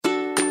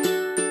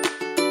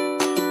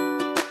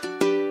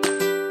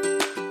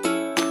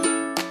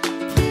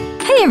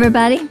Hey,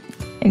 everybody.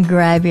 And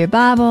grab your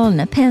Bible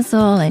and a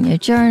pencil and your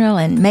journal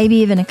and maybe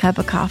even a cup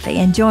of coffee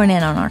and join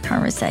in on our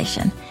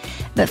conversation.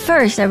 But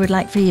first, I would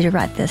like for you to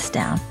write this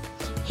down.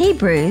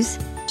 Hebrews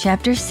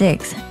chapter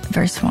 6,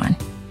 verse 1.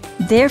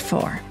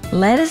 Therefore,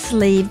 let us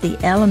leave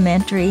the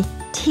elementary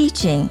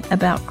teaching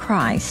about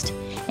Christ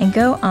and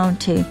go on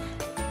to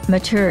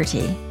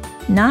maturity,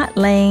 not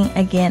laying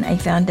again a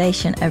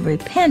foundation of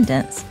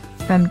repentance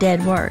from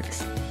dead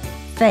works,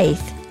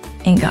 faith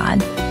in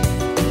God.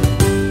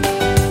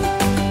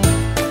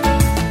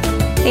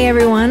 Hey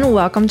everyone,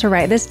 welcome to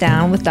Write This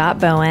Down with Dot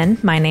Bowen.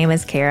 My name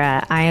is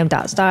Kara. I am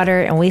Dot's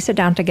daughter, and we sit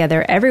down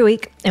together every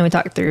week and we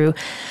talk through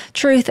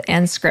truth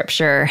and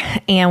scripture.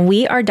 And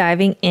we are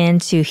diving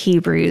into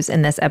Hebrews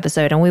in this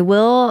episode, and we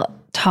will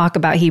talk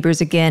about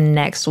Hebrews again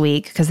next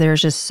week because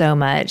there's just so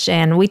much.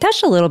 And we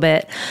touched a little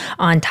bit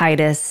on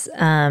Titus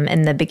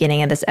in the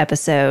beginning of this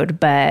episode,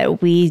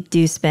 but we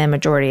do spend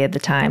majority of the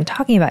time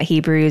talking about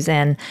Hebrews.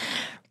 And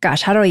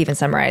gosh, how do I even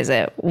summarize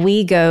it?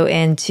 We go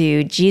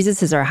into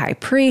Jesus is our high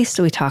priest.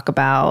 We talk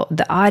about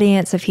the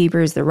audience of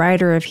Hebrews, the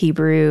writer of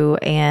Hebrew,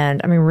 and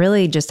I mean,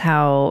 really just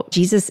how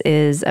Jesus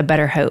is a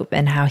better hope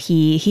and how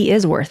he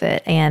is worth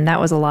it. And that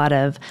was a lot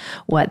of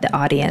what the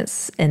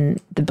audience in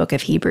the book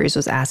of Hebrews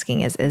was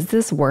asking is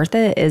this worth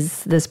it?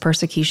 Is this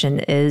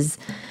persecution?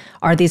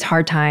 Are these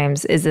hard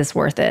times? Is this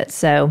worth it?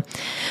 So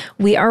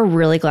we are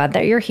really glad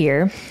that you're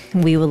here.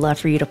 We would love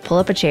for you to pull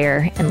up a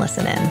chair and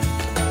listen in.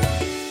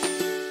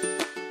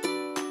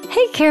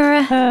 Hey,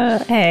 Kara.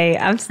 Hey,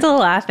 I'm still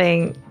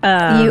laughing.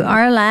 You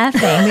are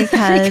laughing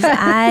because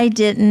I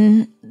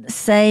didn't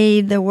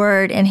say the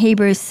word in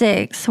Hebrews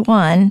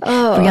 6:1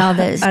 for y'all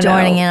that's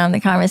joining in on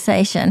the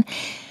conversation.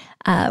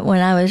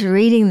 When I was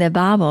reading the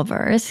Bible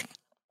verse,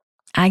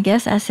 I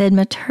guess I said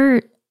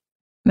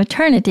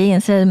maternity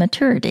instead of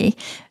maturity.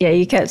 Yeah,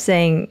 you kept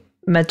saying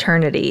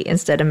maternity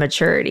instead of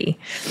maturity.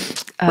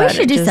 We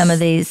should do some of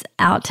these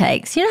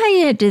outtakes. You know how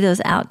you do those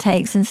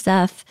outtakes and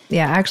stuff?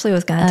 Yeah, I actually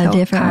was going to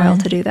tell Kyle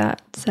to do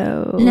that.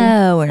 So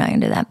no, we're not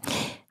going to do that.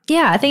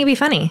 Yeah, I think it'd be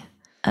funny.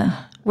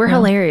 We're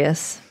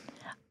hilarious.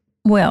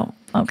 Well,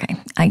 okay,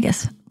 I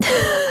guess.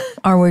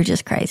 Or we're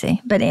just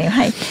crazy. But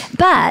anyway,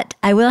 but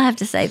I will have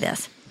to say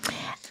this.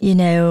 You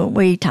know,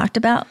 we talked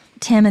about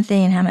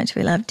Timothy and how much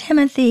we love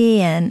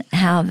Timothy and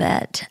how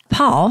that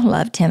Paul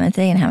loved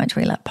Timothy and how much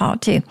we love Paul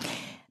too.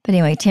 But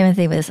anyway,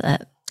 Timothy was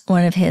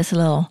one of his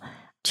little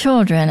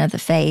children of the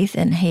faith,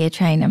 and he had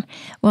trained him.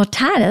 Well,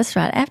 Titus,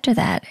 right after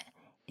that,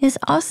 is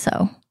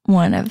also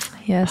one of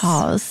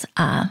Paul's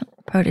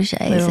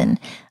proteges and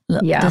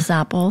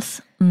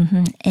disciples.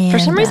 Mm-hmm. And, for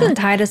some reason,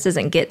 Titus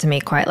doesn't get to me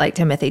quite like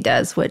Timothy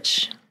does,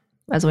 which,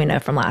 as we know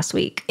from last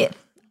week,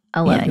 I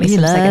love me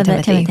some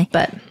second Timothy.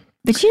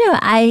 But you know,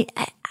 I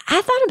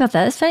thought about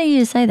that. It's funny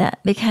you say that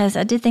because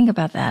I did think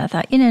about that. I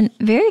thought, you know,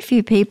 very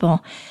few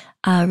people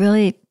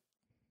really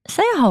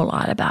say a whole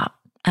lot about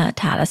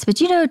Titus, but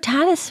you know,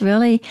 Titus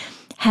really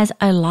has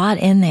a lot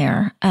in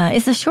there.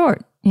 It's a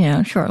short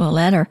little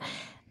letter,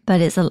 but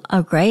it's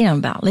a great one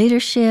about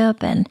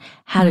leadership and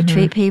how to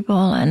treat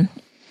people and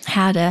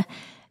how to,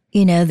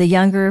 you know, the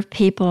younger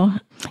people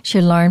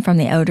should learn from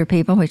the older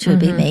people, which would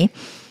be me,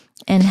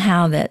 and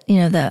how that, you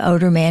know, the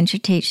older man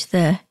should teach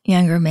the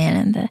younger men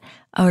and the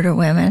older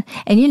women.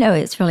 And, you know,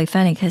 it's really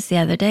funny because the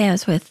other day I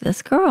was with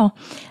this girl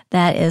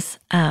that is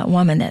a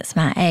woman that's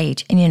my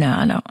age. And, you know,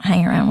 I don't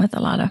hang around with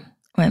a lot of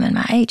women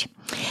my age,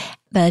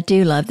 but I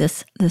do love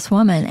this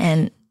woman,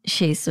 and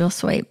she's real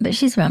sweet, but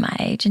she's around my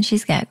age and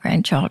she's got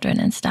grandchildren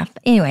and stuff.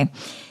 Anyway,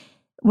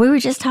 we were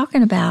just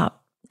talking about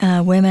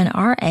women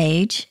our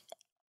age.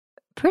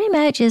 Pretty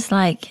much is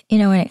like, you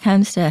know, when it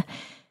comes to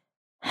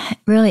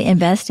really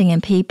investing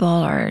in people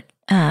or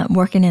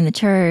working in the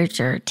church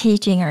or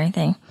teaching or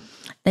anything,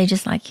 they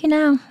just like, you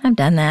know, I've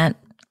done that.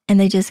 And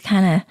they just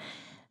kind of,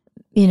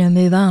 you know,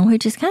 move on,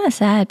 which is kind of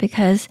sad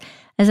because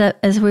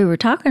as we were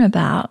talking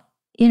about,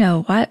 you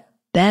know, what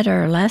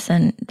better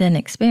lesson than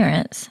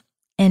experience?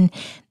 And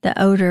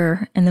the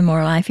older and the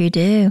more life you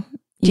do.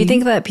 Do you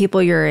think that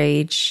people your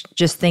age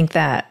just think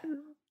that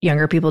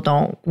younger people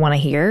don't want to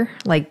hear?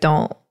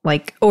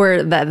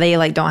 Or that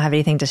they don't have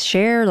anything to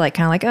share? Like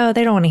kind of like, oh,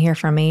 they don't want to hear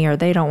from me, or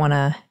they don't want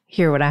to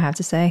hear what I have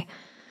to say?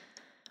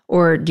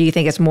 Or do you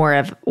think it's more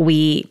of I'm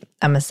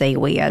going to say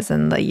we as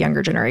in the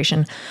younger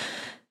generation.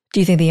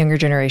 Do you think the younger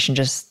generation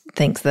just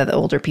thinks that the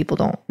older people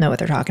don't know what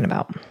they're talking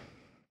about?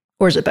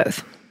 Or is it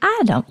both?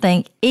 I don't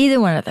think either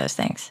one of those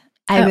things.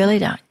 I really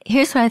don't.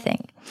 Here's what I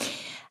think.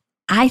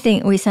 I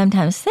think we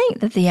sometimes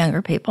think that the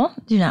younger people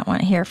do not want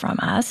to hear from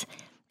us,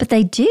 but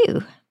they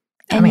do.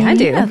 And I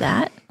do. You know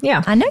that.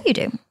 Yeah. I know you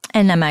do.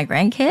 And now my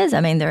grandkids, I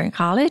mean, they're in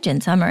college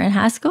and some are in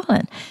high school,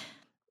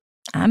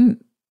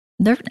 and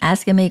they're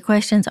asking me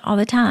questions all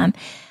the time.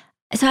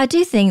 So I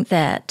do think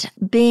that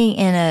being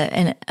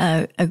in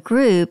a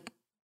group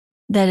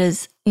that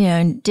is, you know,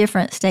 in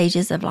different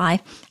stages of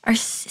life are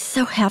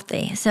so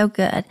healthy, so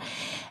good.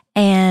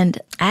 And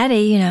Addie,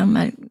 you know,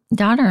 my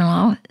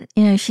daughter-in-law,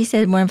 you know, she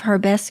said one of her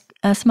best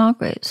small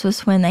groups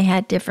was when they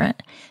had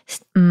different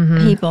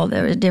people.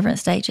 There were different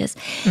stages.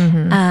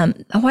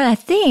 What I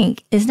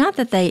think is not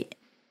that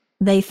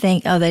they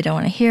think, oh, they don't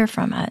want to hear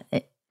from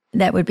it.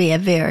 That would be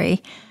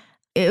they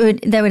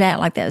would act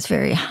like that was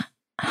very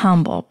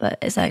humble, but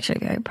it's actually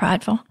very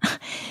prideful.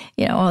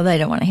 Oh, they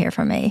don't want to hear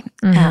from me.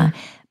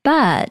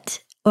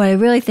 But what I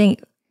really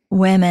think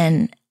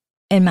women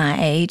in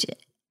my age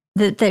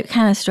that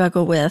kind of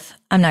struggle with,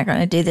 I'm not going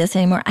to do this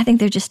anymore. I think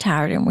they're just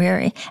tired and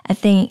weary. I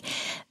think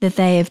that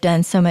they have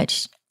done so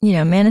much,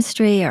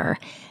 ministry or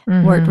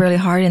worked really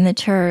hard in the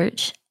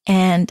church,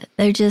 and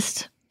they're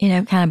just,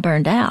 kind of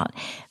burned out.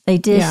 They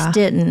just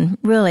didn't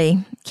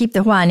really keep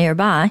the why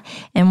nearby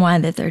and why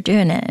that they're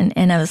doing it.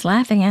 And I was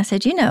laughing. I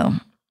said,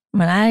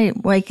 when I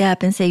wake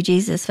up and see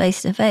Jesus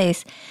face to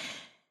face,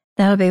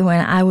 that'll be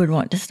when I would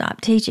want to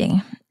stop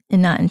teaching,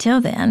 and not until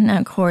then. Now,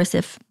 of course,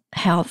 if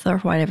health or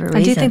whatever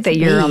reason. I do think that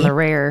you're on the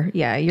rare.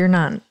 Yeah, you're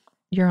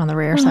on the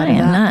rare side of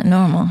that. I am not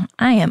normal.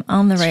 I am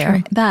on the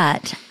rare,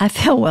 but I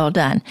feel well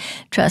done.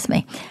 Trust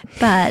me.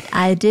 But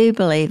I do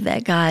believe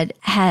that God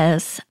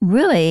has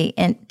really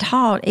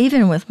taught,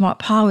 even with what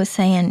Paul was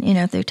saying,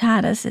 through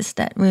Titus, is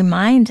that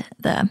remind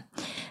the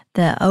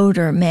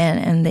older men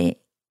and the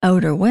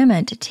older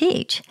women to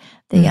teach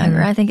the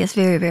younger. I think it's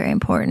very, very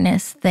important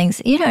as things,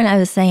 and I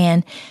was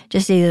saying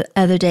just the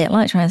other day at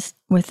lunch when I was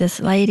with this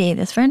lady,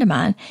 this friend of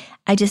mine,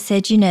 I just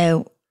said,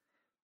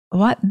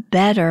 what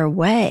better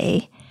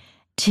way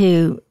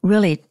to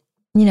really,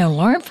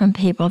 learn from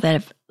people that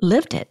have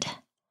lived it.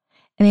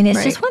 I mean,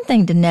 it's just one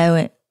thing to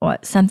know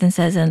what something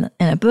says in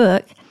a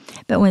book,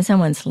 but when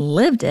someone's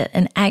lived it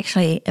and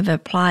actually have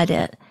applied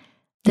it,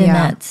 then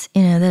that's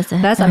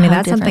that's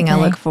something thing. I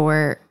look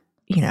for.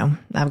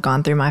 I've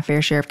gone through my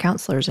fair share of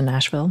counselors in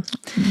Nashville.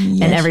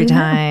 Yes, and every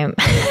time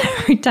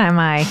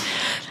I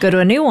go to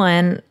a new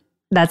one,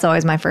 that's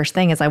always my first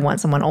thing is I want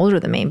someone older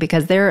than me,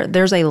 because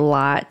there's a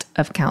lot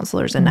of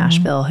counselors in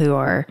Nashville who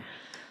are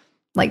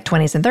like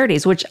 20s and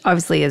 30s, which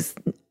obviously is,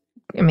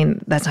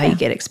 that's how you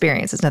get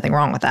experience. There's nothing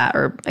wrong with that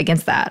or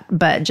against that.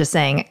 But just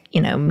saying,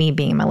 me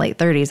being in my late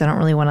 30s, I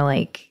don't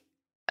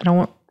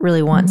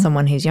really want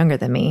someone who's younger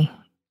than me.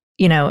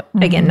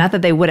 Again, not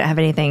that they wouldn't have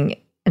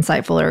anything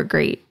insightful or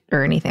great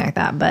or anything like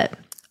that, but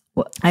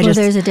there's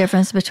a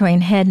difference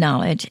between head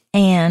knowledge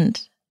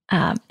and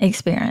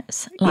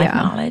experience, life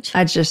knowledge.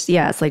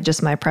 It's like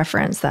just my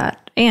preference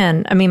that,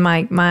 and it's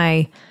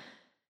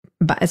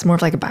more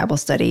of like a Bible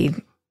study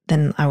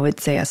than I would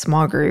say a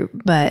small group,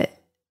 but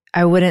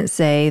I wouldn't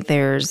say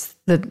there's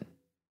the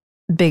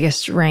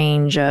biggest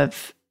range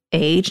of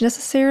age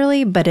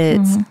necessarily, but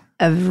it's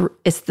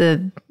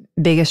the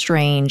biggest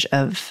range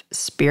of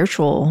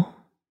spiritual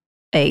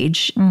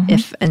age,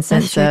 if in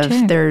sense of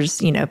too.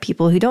 There's,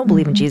 people who don't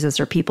believe in Jesus,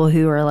 or people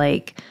who are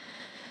like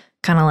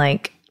kind of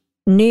like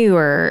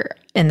newer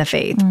in the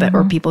faith, but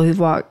or people who've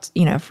walked,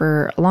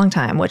 for a long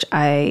time, which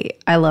I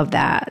love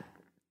that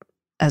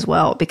as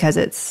well, because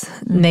it's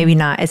maybe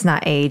it's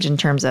not age in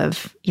terms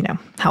of,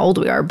 how old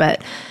we are,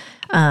 but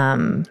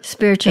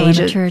spiritual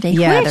maturity.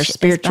 Yeah, they're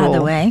spiritual. By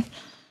the way,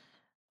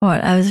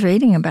 what I was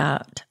reading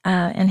about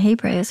in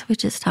Hebrews,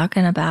 which is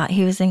talking about,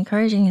 he was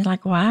encouraging, he's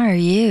like, why are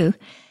you,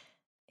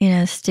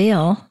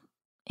 still,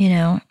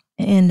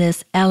 in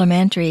this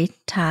elementary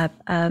type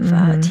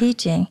of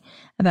teaching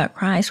about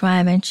Christ? Why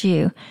haven't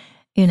you,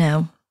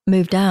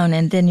 moved on?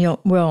 And then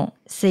we'll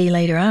see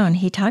later on,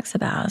 he talks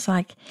about, it's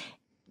like,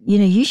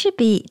 you should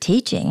be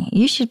teaching.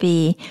 You should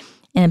be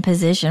in a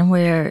position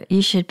where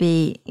you should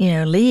be,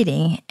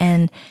 leading.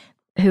 And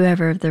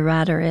whoever the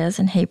writer is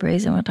in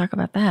Hebrews, and we'll talk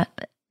about that,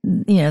 but,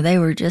 they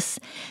were just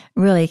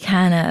really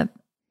kind of,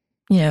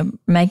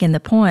 making the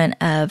point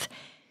of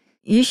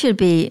you should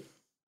be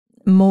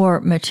more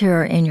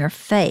mature in your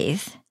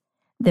faith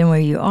than where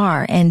you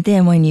are. And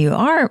then when you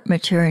are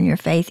mature in your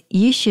faith,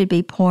 you should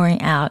be pouring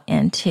out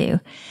into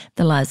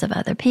the lives of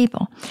other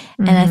people.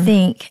 And I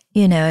think,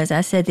 as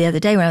I said the other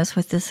day when I was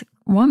with this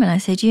woman, I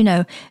said,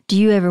 do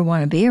you ever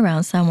want to be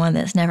around someone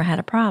that's never had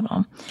a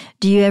problem?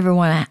 Do you ever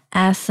want to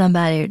ask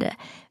somebody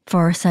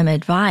for some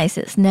advice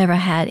that's never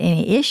had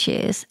any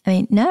issues?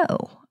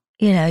 No.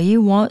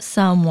 You want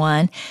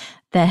someone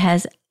that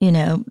has,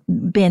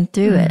 been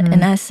through it.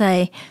 And I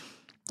say,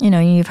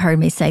 you've heard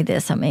me say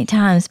this so many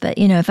times, but,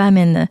 if I'm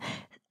in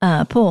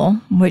the pool,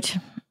 which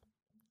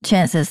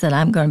chances that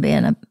I'm going to be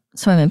in a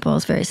swimming pool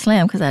is very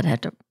slim because I'd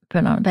have to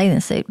put on a bathing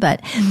suit.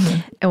 But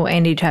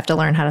and you'd have to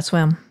learn how to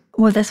swim.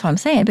 Well, that's what I'm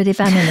saying. But if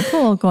I'm in the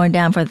pool going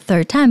down for the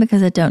third time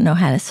because I don't know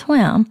how to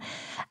swim,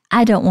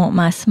 I don't want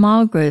my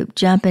small group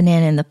jumping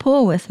in the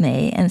pool with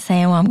me and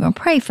saying, well, I'm going to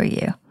pray for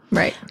you.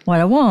 Right. What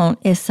I want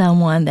is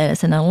someone that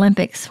is an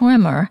Olympic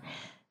swimmer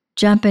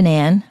jumping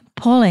in,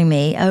 pulling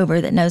me over,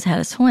 that knows how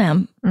to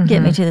swim,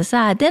 get me to the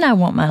side. Then I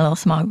want my little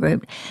small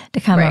group to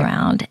come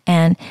around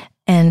and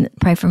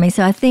pray for me.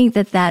 So I think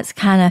that that's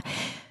kind of,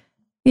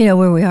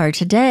 where we are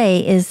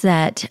today, is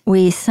that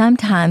we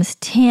sometimes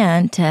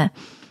tend to,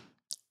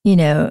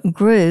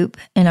 group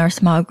in our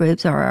small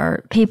groups, or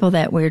our people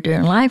that we're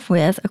doing life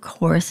with, of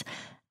course,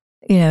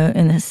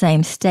 in the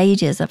same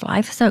stages of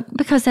life. So,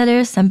 because there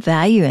is some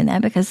value in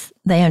that because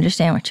they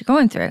understand what you're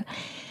going through.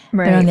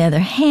 Right. But on the other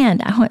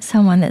hand, I want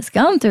someone that's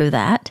gone through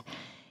that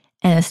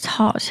and has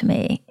taught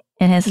me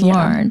and has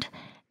learned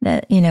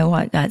that,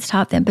 what God's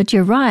taught them. But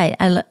you're right.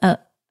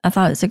 I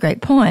thought it's a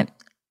great point.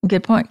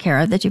 Good point,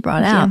 Kara, that you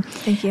brought out.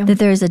 Thank you. That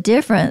there's a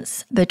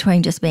difference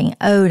between just being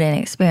owed and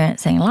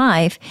experiencing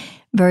life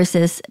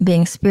versus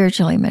being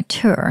spiritually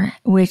mature,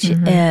 which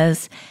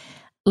is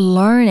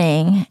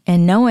learning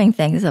and knowing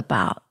things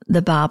about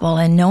the Bible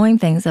and knowing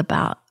things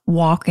about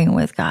walking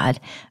with God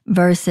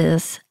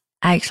versus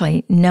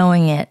actually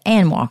knowing it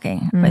and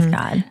walking with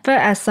God. But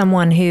as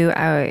someone who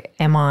I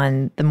am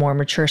on the more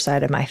mature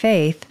side of my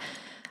faith,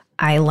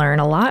 I learn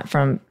a lot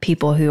from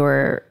people who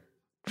are,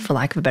 for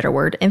lack of a better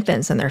word,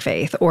 infants in their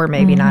faith, or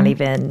maybe not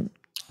even.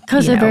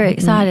 Because they're very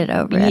excited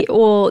over it.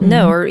 Well,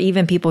 no, or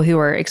even people who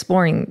are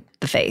exploring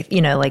the faith,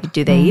 like,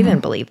 do they even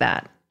believe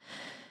that?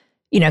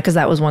 Because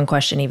that was one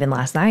question even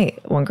last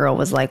night. One girl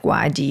was like,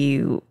 why do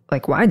you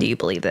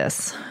believe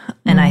this?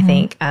 And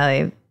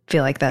I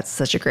feel like that's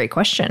such a great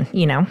question,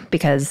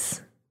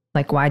 because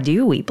like, why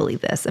do we believe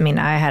this? I mean,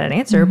 I had an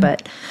answer,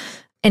 but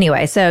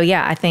anyway, so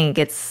yeah, I think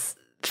it's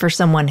for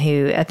someone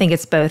who, I think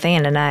it's both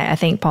and I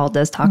think Paul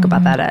does talk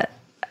about that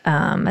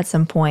at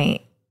some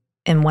point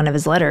in one of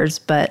his letters,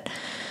 but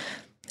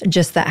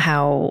just that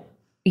how,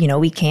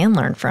 we can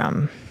learn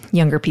from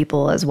younger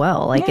people as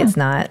well. Like it's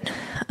not,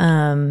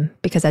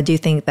 because I do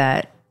think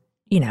that,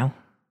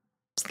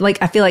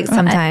 like, I feel like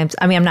sometimes,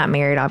 I mean, I'm not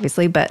married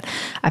obviously, but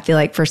I feel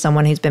like for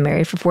someone who's been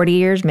married for 40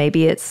 years,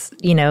 maybe it's,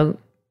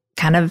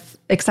 kind of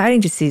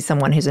exciting to see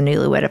someone who's a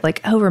newlywed of like,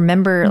 oh,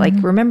 remember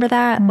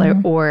that?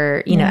 Like,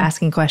 or,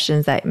 asking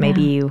questions that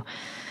maybe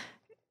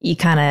you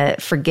kind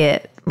of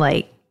forget,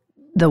 like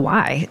the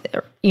why,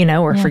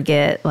 or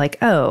forget like,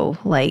 oh,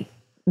 like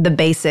the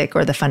basic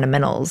or the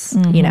fundamentals,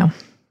 Well,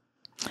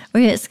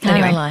 it's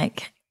kind of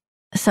like,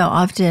 so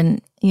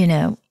often,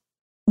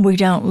 we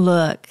don't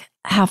look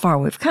how far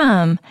we've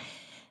come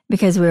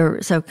because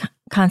we're so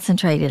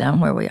concentrated on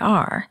where we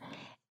are.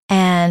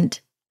 And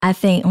I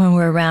think when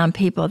we're around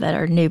people that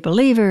are new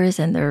believers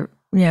and they're,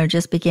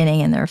 just beginning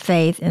in their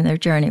faith and their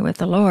journey with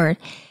the Lord,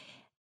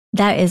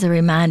 that is a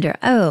reminder,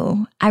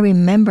 oh, I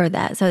remember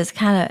that. So it's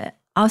kind of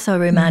also a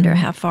reminder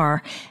how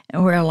far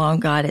and where along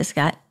God has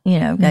got you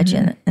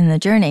in the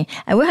journey.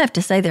 I will have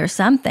to say there are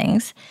some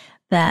things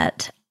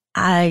that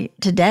I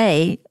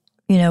today,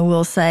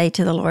 will say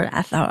to the Lord,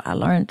 I thought I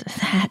learned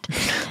that.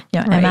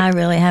 Am I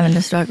really having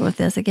to struggle with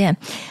this again?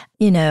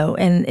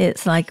 And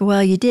it's like,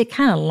 well, you did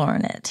kind of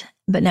learn it,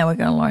 but now we're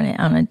going to learn it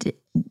on a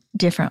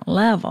different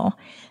level.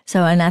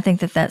 So, and I think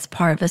that that's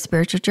part of a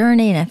spiritual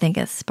journey, and I think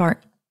it's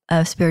part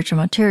of spiritual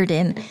maturity.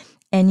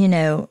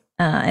 And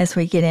as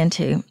we get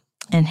into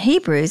in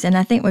Hebrews, and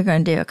I think we're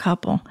going to do a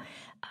couple.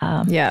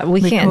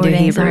 We can't do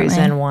Hebrews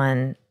in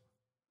one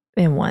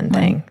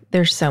thing.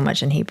 There's so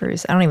much in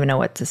Hebrews. I don't even know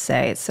what to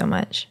say. It's so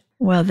much.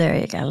 Well, there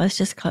you go. Let's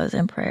just close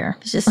in prayer.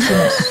 It's just too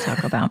much to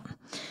talk about.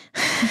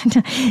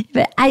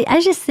 But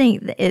I just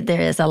think there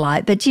is a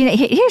lot. But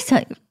here's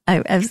something.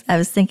 I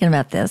was thinking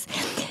about this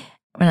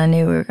when I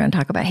knew we were going to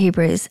talk about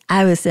Hebrews.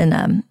 I was in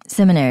a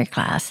seminary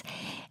class,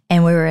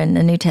 and we were in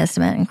the New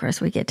Testament. And of course,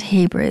 we get to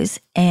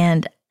Hebrews,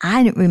 and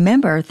I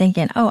remember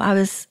thinking,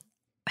 I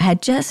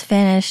had just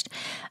finished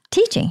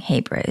teaching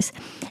Hebrews.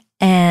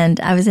 And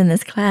I was in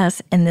this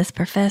class and this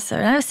professor,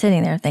 and I was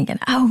sitting there thinking,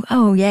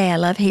 oh, yeah, I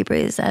love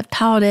Hebrews. I've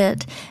taught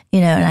it,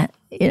 and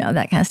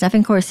that kind of stuff.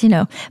 And of course,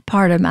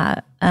 part of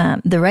my,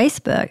 the race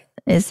book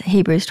is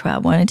Hebrews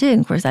 12, 1 and 2. And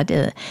of course, I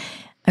did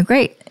a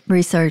great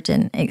research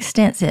and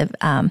extensive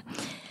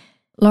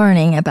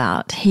learning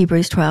about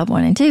Hebrews 12,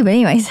 1 and 2. But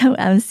anyway, so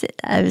I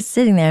was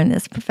sitting there, and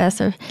this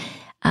professor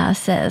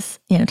says,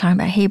 talking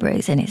about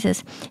Hebrews, and he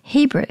says,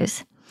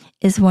 Hebrews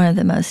is one of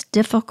the most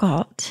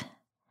difficult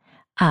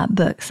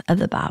books of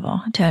the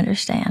Bible to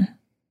understand.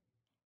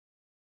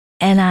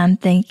 And I'm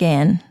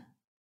thinking,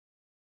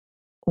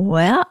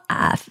 well,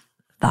 I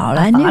thought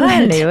I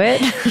knew it.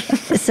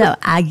 So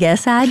I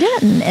guess I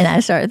didn't. And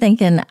I started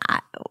thinking,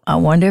 I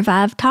wonder if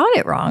I've taught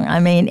it wrong. I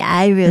mean,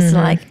 I was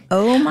like,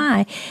 oh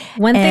my.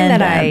 One thing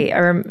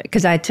that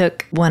because I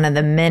took one of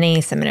the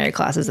many seminary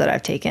classes that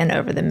I've taken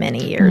over the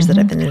many years that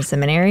I've been in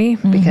seminary,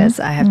 because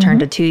I have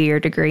turned a 2-year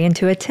degree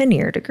into a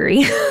 10-year degree.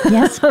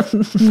 Yes.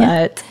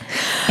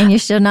 And you're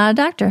still not a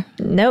doctor.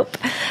 Nope.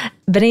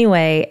 But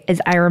anyway,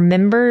 as I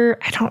remember,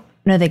 I don't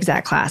know the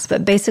exact class,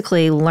 but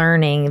basically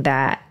learning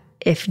that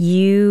if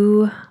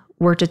you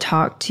were to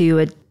talk to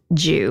a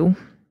Jew,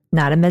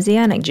 not a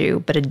Messianic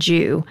Jew, but a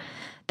Jew,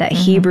 that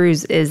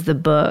Hebrews is the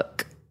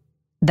book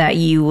that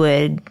you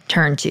would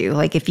turn to.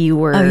 Like if you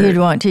were... you'd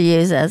want to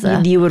use as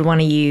a... You would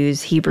want to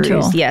use Hebrews.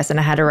 Tool. Yes. And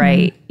I had to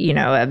write,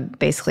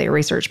 basically a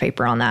research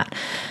paper on that.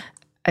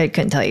 I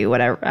couldn't tell you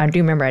what I do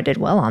remember I did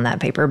well on that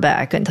paper, but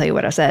I couldn't tell you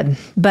what I said.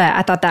 But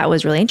I thought that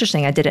was really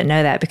interesting. I didn't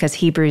know that because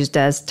Hebrews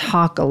does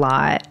talk a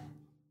lot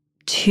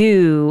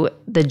to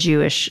the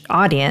Jewish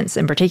audience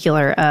in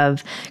particular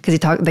because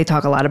they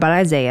talk a lot about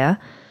Isaiah,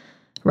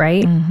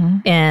 right?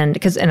 And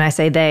I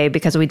say they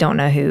because we don't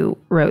know who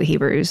wrote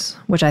Hebrews,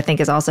 which I think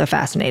is also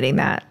fascinating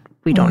that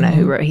we don't know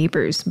who wrote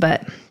Hebrews,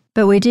 but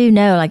we do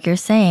know, like you're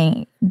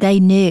saying, they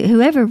knew,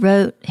 whoever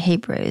wrote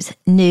Hebrews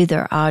knew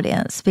their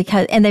audience,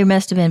 and they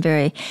must have been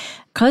very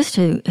close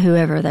to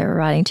whoever they were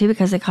writing to,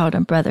 because they called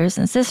them brothers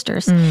and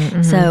sisters.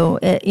 So,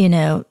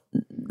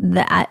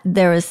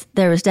 there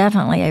was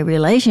definitely a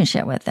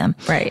relationship with them.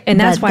 Right. And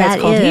that's why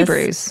it's called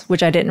Hebrews,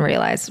 which I didn't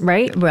realize,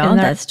 right? Well,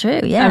 that's true.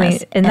 Yes. I mean,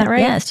 isn't that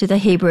right? Yes, to the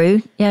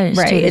Hebrew. Yeah,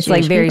 right. It's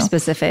like very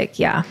specific.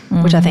 Yeah.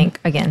 Which I think,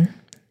 again,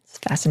 it's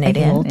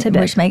fascinating little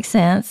tidbit. Which makes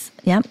sense.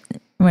 Yep.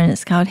 When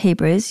it's called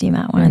Hebrews, you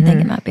might want to think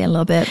it might be a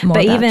little bit more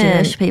about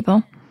Jewish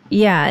people.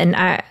 Yeah. And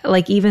I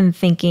like even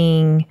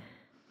thinking,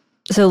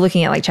 so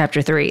looking at like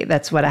chapter 3,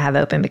 that's what I have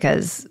open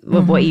because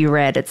of what you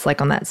read, it's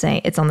like on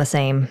the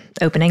same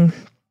opening.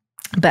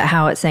 But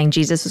how it's saying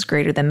Jesus was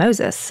greater than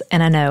Moses.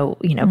 And I know,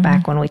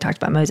 back when we talked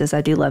about Moses,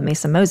 I do love me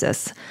some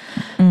Moses.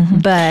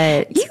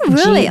 But you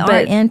really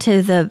are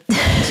into the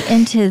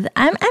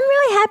I'm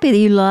really happy that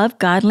you love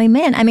godly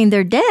men. I mean,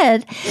 they're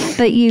dead,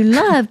 but you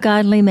love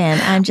godly men.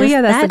 I'm just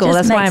that's the goal.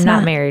 That's why I'm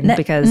not married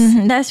because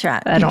that's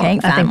right. I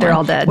think they're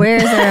all dead. Where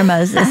is there a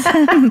Moses?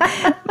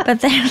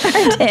 But they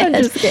are dead.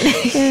 I'm just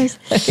kidding.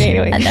 Okay,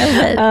 anyway. I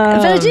know,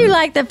 but I do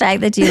like the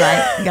fact that you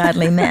like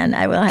godly men.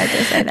 I will have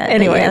to say that.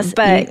 Anyway,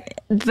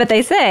 but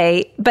they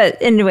say, but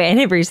anyway, in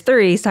Hebrews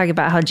 3, he's talking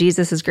about how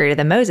Jesus is greater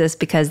than Moses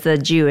because the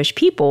Jewish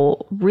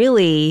people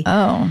really,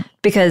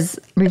 because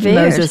revered.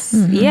 Moses,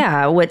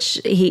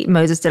 which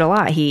Moses did a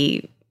lot.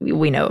 We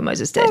know what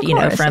Moses did,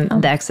 from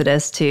the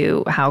Exodus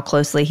to how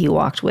closely he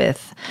walked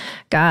with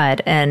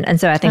God. And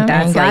so I think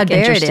that's God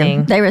interesting.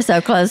 Him. They were so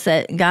close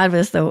that God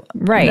was the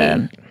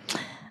one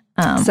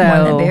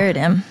that buried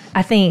him.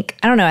 I think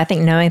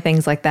knowing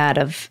things like that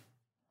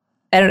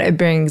it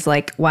brings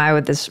like, why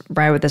would this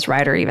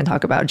writer even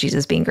talk about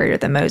Jesus being greater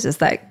than Moses?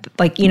 That,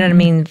 like, you know what I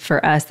mean?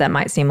 For us, that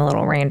might seem a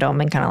little random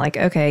and kind of like,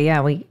 okay,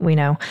 yeah, we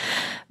know.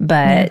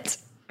 But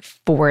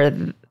for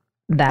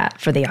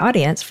the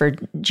audience, for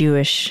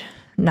Jewish,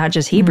 not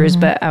just Hebrews,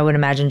 but I would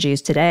imagine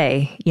Jews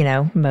today,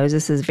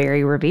 Moses is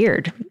very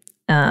revered.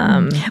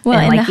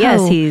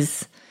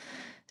 Yes,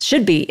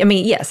 should be. I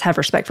mean, yes, have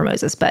respect for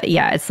Moses, but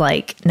yeah, it's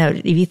like, no,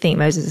 if you think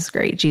Moses is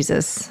great,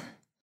 Jesus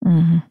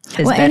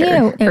is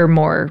better or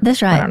more.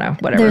 That's right. I don't know,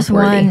 whatever.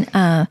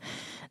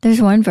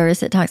 There's one verse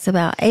that talks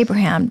about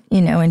Abraham,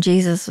 when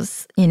Jesus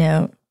was,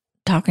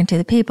 talking to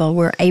the people.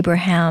 We're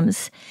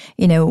Abraham's,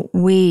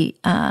 we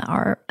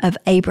are of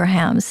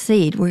Abraham's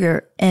seed.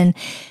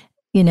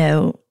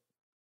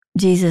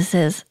 Jesus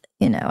says,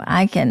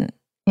 I can,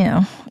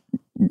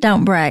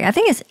 don't brag. I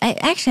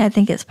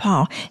think it's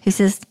Paul who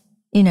says,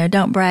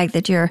 don't brag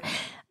that you're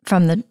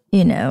from the,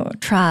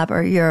 tribe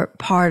or you're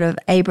part of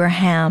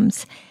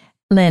Abraham's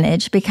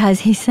lineage, because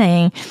he's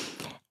saying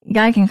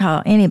God can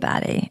call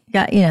anybody.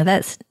 God,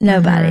 that's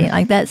nobody.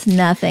 Like that's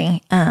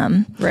nothing.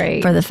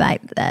 Right. For the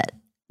fact that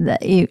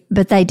you,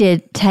 but they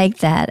did take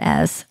that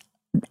as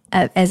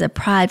a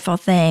prideful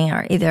thing,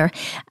 or either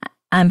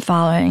I'm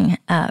following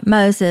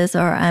Moses,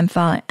 or I'm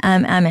like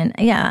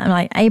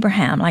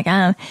Abraham, like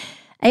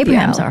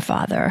Abraham's our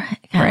father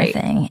kind of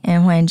thing.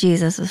 And when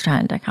Jesus was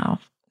trying to call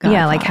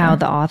God like how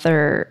the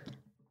author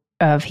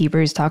of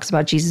Hebrews talks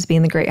about Jesus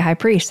being the great high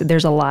priest.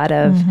 There's a lot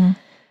of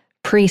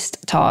priest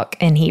talk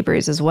in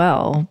Hebrews as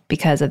well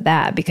because of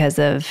that, because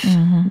of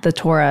the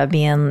Torah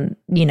being,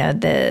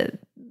 the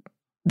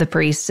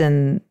priests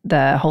and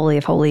the Holy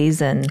of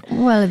Holies. And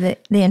the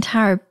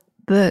entire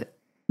book,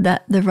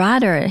 the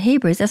writer of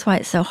Hebrews, that's why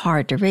it's so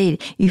hard to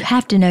read. You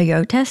have to know your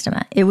Old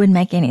Testament. It wouldn't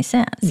make any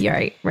sense.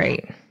 Yeah,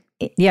 right.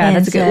 Yeah,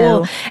 that's a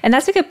good and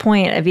that's a good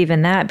point of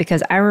even that,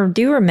 because I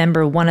do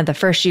remember one of the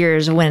first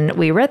years when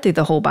we read through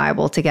the whole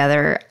Bible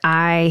together,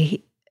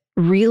 I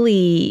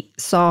really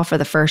saw for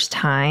the first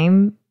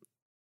time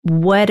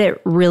what it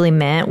really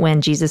meant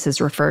when Jesus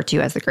is referred to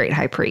as the great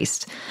high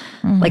priest.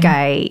 Like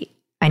I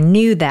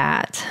knew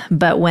that,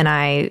 but when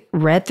I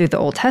read through the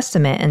Old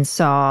Testament and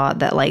saw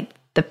that like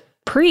the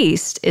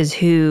priest is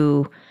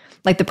who,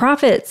 like the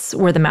prophets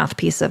were the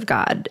mouthpiece of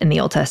God in the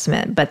Old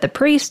Testament, but the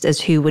priest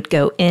is who would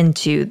go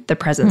into the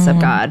presence of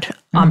God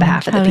on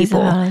behalf of the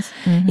people.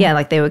 Yeah,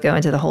 like they would go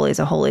into the holies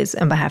of holies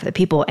on behalf of the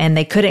people, and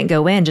they couldn't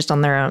go in just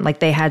on their own. Like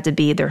they had to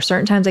be, there are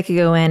certain times they could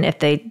go in.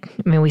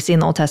 We see in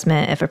the Old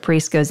Testament, if a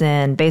priest goes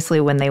in,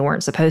 basically when they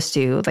weren't supposed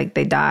to, like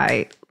they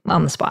die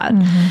on the spot.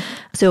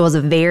 So it was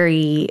a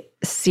very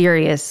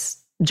serious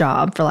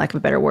job, for lack of a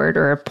better word,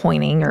 or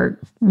appointing or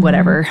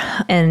whatever.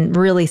 And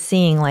really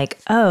seeing like,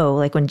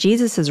 like when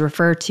Jesus is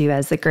referred to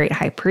as the great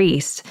high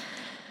priest,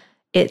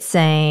 it's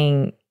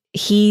saying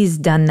he's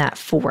done that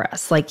for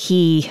us. Like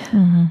he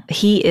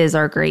is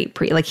our great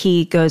priest. Like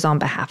he goes on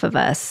behalf of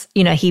us.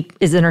 He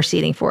is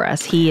interceding for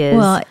us. He is.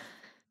 Well,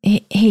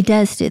 he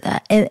does do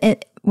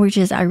that, which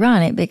is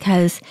ironic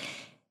because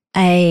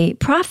a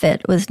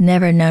prophet was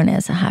never known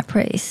as a high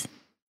priest.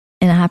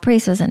 And a high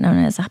priest wasn't known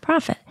as a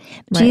prophet.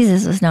 Right.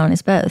 Jesus was known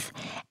as both,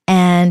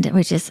 and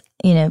which is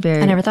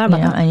very I never thought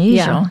about that. Unusual.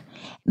 Yeah.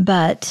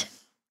 But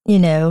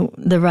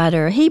the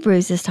writer of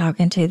Hebrews is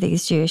talking to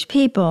these Jewish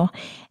people,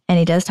 and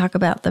he does talk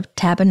about the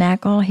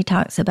tabernacle. He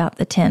talks about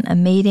the tent of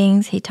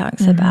meetings. He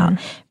talks about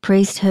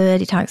priesthood.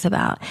 He talks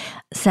about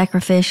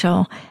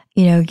sacrificial,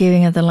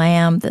 giving of the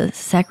lamb, the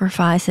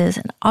sacrifices,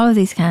 and all of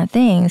these kind of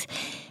things,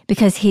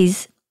 because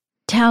he's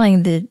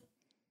telling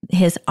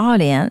his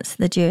audience,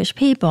 the Jewish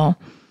people,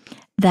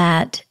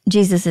 that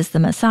Jesus is the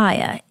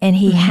Messiah, and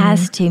he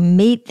has to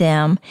meet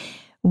them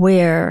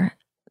where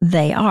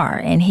they are.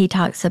 And he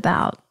talks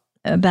about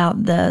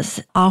this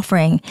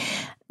offering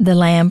the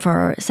lamb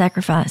for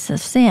sacrifice of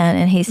sin,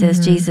 and he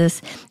says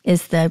Jesus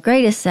is the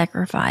greatest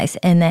sacrifice,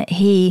 and that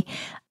he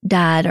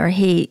died, or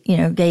he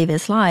gave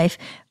his life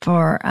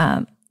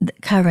for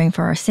covering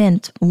for our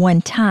sins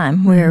one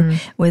time, where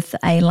with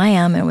a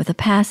lamb and with a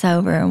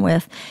Passover and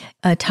with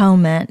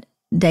atonement,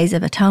 days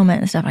of atonement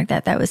and stuff like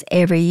that, that was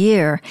every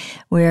year,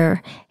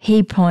 where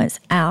he points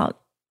out,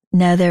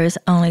 no, there is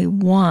only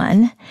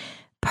one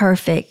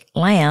perfect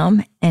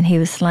lamb, and he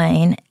was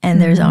slain,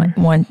 and there's only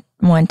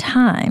one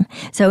time.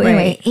 So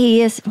anyway,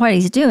 what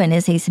he's doing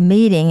is he's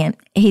meeting, and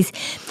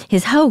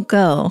his whole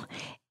goal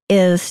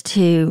is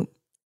to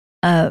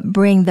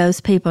bring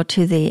those people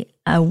to the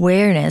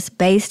awareness,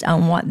 based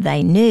on what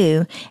they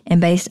knew and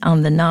based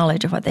on the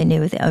knowledge of what they knew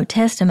with the Old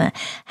Testament,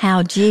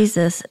 how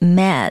Jesus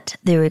met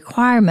the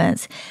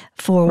requirements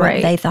for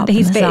what they thought the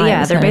Messiah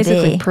was they're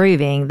basically be.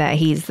 proving that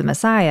he's the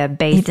Messiah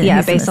based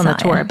on the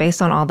Torah,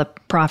 based on all the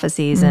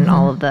prophecies and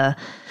all of the,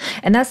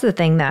 and that's the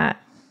thing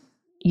that,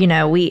 there's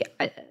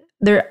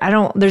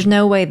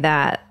no way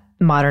that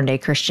modern day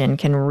Christian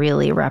can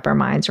really wrap our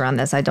minds around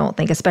this. I don't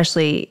think,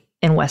 especially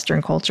in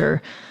Western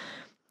culture.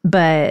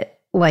 But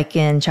like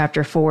in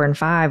chapter 4 and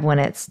 5,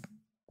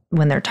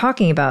 when they're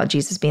talking about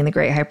Jesus being the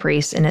great high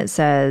priest, and it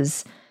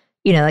says,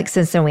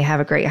 since then we have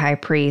a great high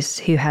priest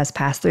who has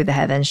passed through the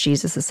heavens,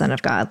 Jesus, the Son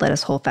of God, let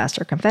us hold fast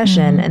our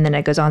confession. And then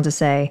it goes on to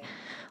say,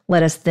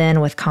 let us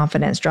then with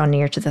confidence draw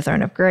near to the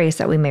throne of grace,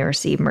 that we may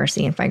receive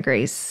mercy and find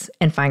grace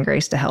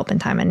to help in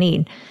time of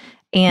need.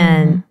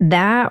 And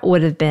that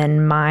would have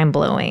been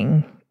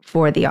mind-blowing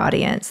for the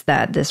audience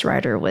that this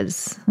writer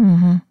was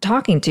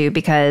talking to,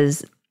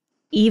 because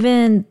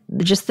even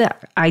just the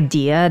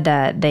idea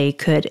that they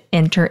could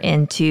enter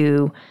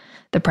into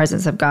the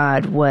presence of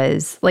God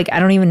was like, I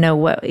don't even know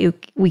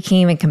we can't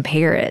even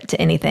compare it to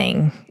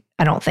anything,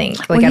 I don't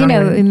think. Like,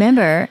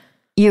 remember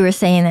you were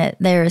saying that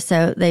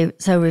they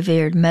so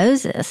revered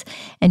Moses.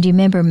 And do you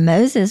remember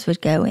Moses would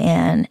go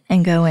in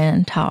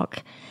and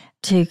talk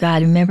to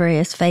God? Remember,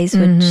 his face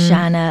would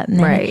shine up.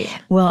 And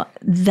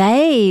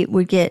they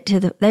would get to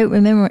they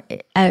remember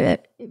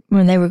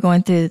when they were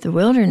going through the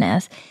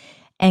wilderness,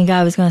 and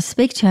God was going to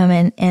speak to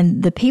him,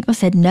 and the people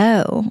said,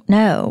 no,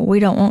 we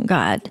don't want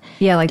God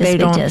to speak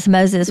to us.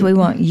 Moses, we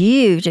want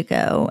you to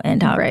go and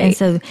talk. And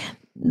so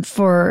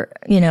for,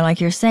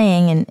 like you're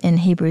saying in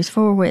Hebrews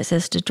 4, where it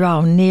says to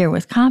draw near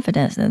with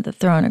confidence at the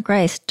throne of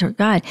grace to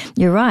God,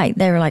 you're right.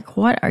 They were like,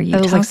 what are you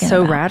talking about? It was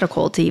so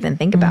radical to even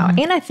think about.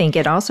 And I think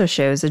it also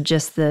shows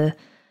just I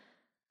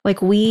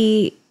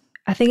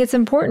think it's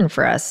important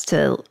for us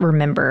to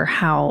remember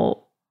how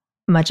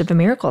much of a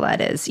miracle that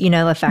is,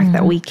 the fact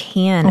that we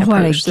can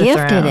approach the throne.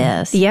 What a gift it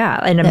is. Yeah,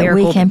 and a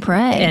miracle. We can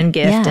pray. And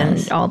gift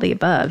and all the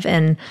above.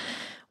 And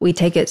we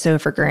take it so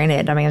for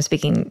granted. I mean, I'm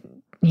speaking,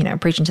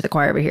 preaching to the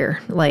choir over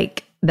here,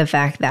 like the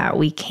fact that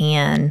we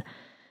can.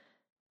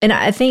 And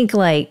I think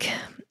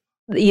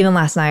even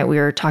last night we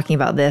were talking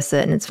about this,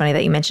 and it's funny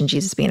that you mentioned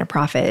Jesus being a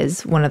prophet.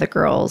 Is one of the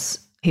girls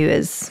who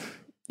is,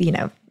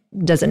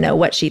 doesn't know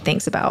what she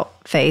thinks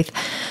about faith.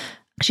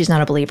 She's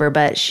not a believer,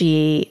 but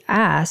she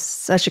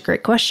asked such a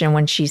great question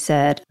when she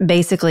said,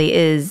 basically,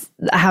 is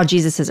how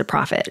Jesus is a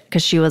prophet.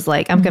 Because she was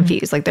like, I'm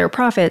confused. Like, they're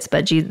prophets,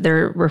 but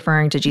they're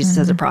referring to Jesus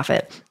as a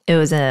prophet. It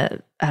was I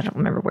don't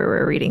remember where we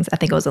were reading. I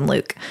think it was in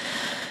Luke.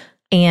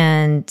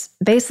 And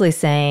basically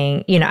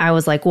saying, I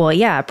was like, well,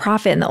 yeah, a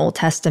prophet in the Old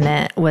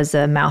Testament was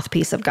a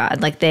mouthpiece of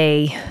God. Like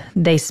they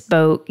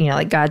spoke,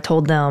 like God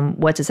told them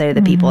what to say to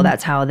the people.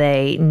 That's how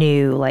they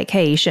knew, like,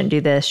 hey, you shouldn't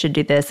do this, should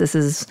do this. This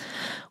is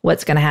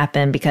what's going to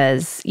happen,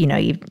 because,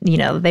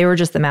 they were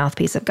just the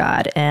mouthpiece of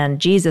God. And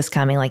Jesus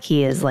coming, like,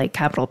 he is like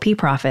capital P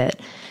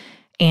prophet.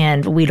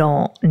 And we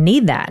don't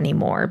need that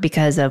anymore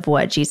because of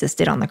what Jesus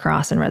did on the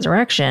cross and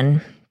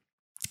resurrection.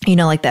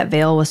 Like that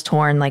veil was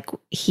torn, like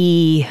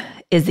he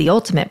is the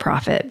ultimate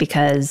prophet,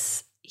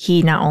 because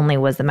he not only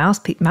was the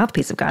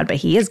mouthpiece of God, but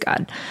he is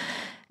God.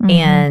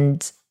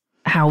 And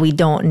how we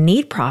don't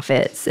need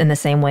prophets in the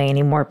same way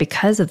anymore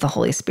because of the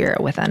Holy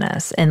Spirit within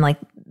us. And like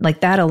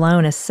that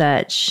alone is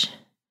such,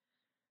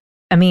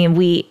 I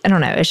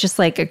don't know, it's just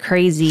like a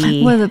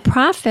crazy. Well, the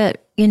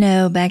prophet,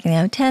 back in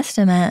the Old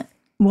Testament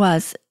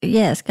was,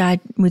 yes, God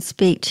would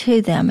speak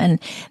to them.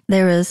 And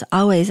there was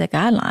always a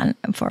guideline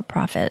for a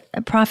prophet.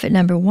 A prophet,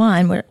 number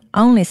one, would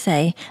only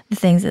say the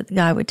things that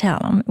God would tell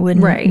them. It would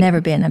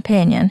never be an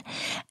opinion.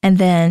 And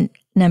then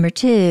number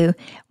two,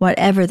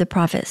 whatever the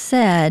prophet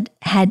said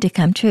had to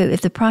come true.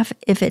 If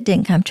it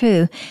didn't come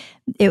true,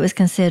 it was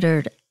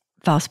considered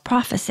false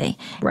prophecy.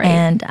 Right.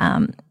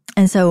 And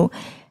so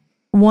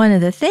one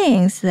of the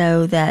things,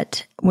 though,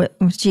 that with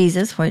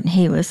Jesus, when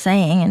he was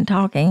saying and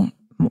talking,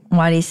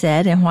 what he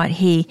said and what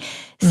he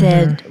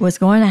said was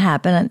going to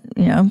happen,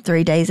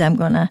 3 days I'm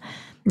going to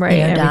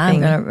die, I'm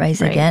going to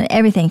rise again.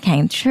 Everything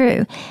came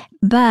true.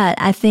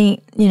 But I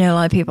think, a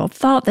lot of people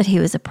thought that he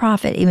was a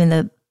prophet, even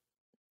though,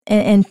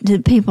 and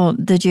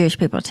the Jewish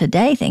people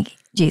today think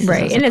Jesus was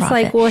a prophet. And it's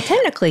like, well,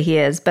 technically he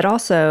is, but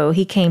also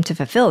he came to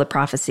fulfill the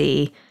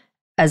prophecy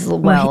as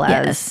well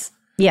as,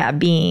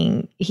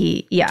 being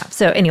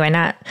So anyway,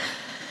 not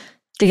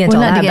to get into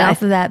all that. Not to get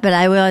off of that, but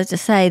I will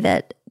just say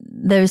that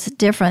there's a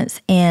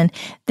difference in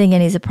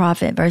thinking he's a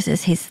prophet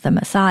versus he's the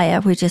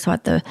Messiah, which is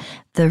what the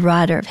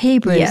writer of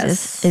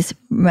Hebrews is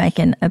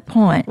making a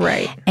point.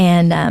 Right.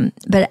 And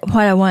but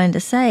what I wanted to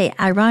say,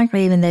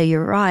 ironically, even though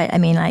you're right, I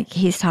mean, like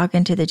he's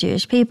talking to the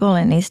Jewish people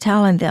and he's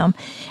telling them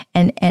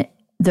and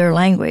their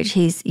language.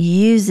 He's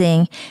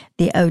using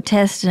the Old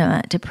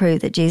Testament to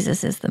prove that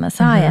Jesus is the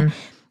Messiah.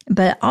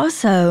 But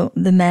also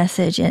the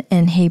message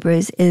in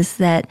Hebrews is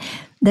that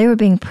they were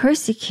being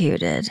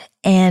persecuted,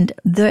 and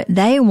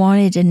they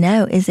wanted to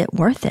know, is it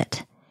worth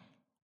it?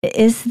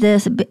 Is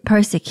this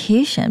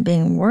persecution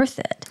being worth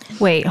it?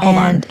 Wait, hold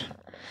on.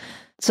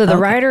 So the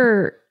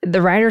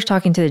writer's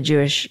talking to the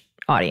Jewish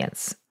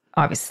audience,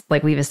 obviously,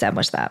 like we've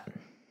established that.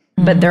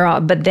 But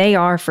they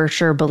are for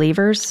sure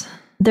believers.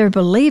 They're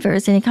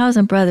believers, and he calls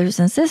them brothers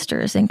and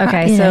sisters. And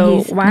okay,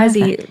 so why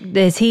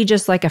is he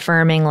just like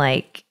affirming,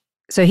 like,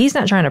 so he's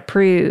not trying to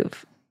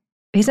prove,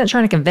 he's not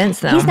trying to convince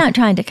them. He's not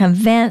trying to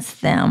convince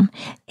them.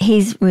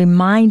 He's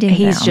reminding them.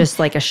 He's just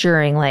like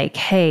assuring, like,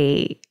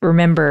 hey,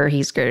 remember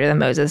he's greater than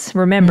Moses.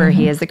 Remember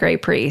he is the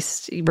great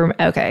priest.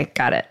 Okay,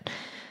 got it.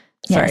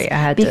 Sorry,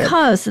 yes,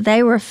 because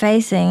they were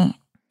facing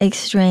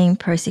extreme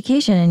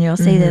persecution, and you'll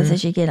see this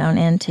as you get on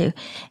into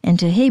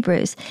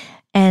Hebrews.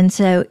 And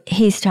so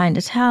he's trying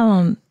to tell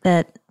them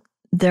that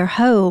their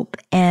hope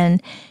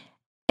and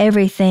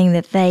everything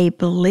that they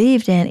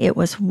believed in, it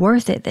was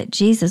worth it, that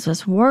Jesus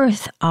was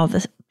worth all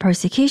the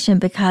persecution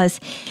because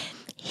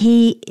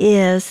he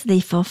is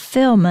the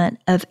fulfillment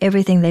of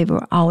everything they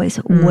were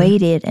always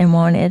waited and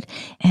wanted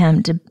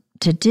him to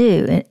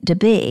do, to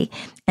be.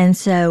 And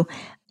so,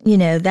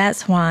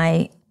 that's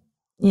why,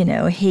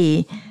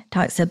 he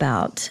talks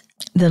about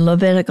the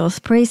Levitical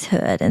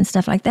priesthood and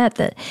stuff like that,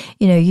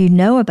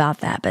 about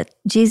that. But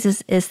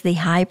Jesus is the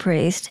high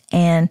priest,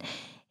 and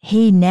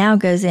he now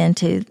goes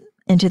into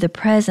the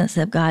presence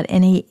of God,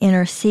 and he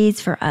intercedes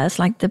for us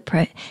like the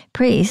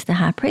the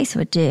high priest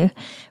would do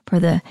for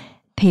the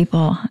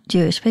people,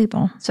 Jewish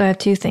people. So I have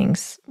two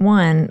things.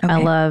 One, I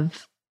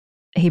love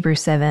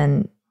Hebrews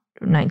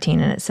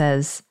 7:19, and it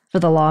says, "For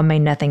the law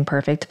made nothing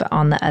perfect, but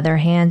on the other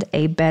hand,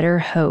 a better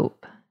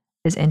hope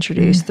is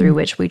introduced through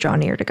which we draw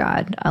near to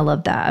God." I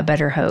love that. A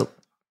better hope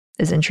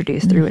is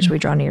introduced through which we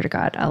draw near to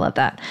God. I love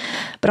that.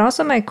 But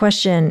also my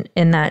question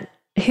in that,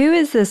 who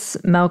is this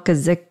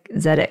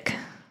Melchizedek?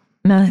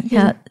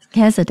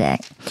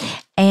 Melchizedek.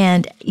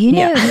 And, he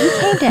came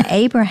to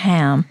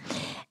Abraham,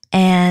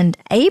 and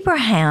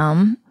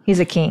Abraham... He's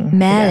a king.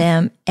 Met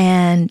him,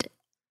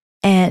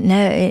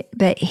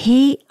 but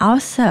he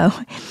also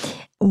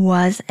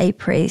was a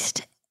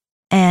priest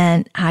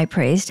and high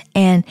priest,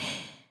 and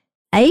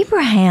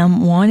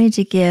Abraham wanted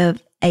to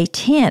give a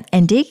tenth,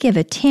 and did give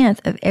a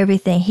tenth of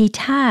everything. He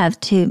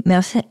tithed to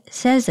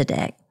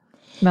Melchizedek.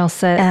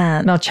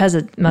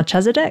 Melchizedek?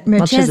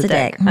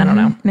 I don't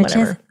know.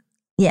 Whatever.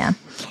 Yeah.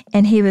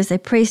 And he was a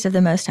priest of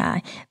the Most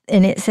High.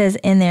 And it says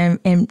in there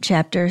in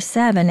chapter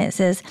 7, it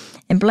says,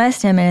 "And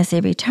blessed him, and as he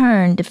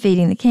returned,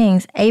 defeating the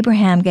kings,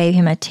 Abraham gave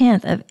him a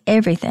tenth of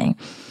everything."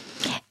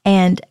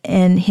 And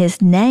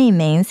his name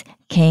means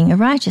King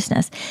of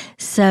Righteousness.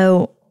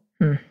 So,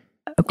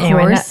 of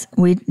course,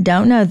 we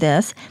don't know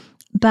this,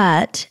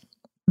 but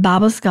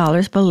Bible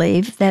scholars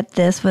believe that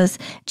this was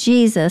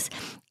Jesus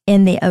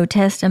in the Old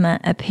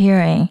Testament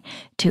appearing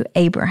to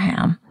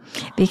Abraham,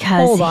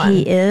 because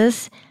he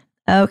is...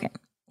 Okay,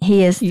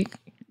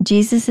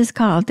 Jesus is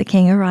called the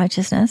King of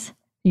Righteousness.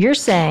 You're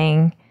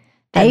saying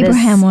that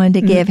Abraham wanted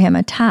to give him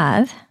a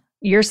tithe.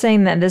 You're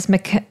saying that this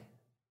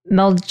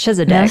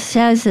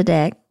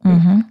Melchizedek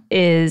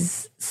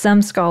is,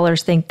 some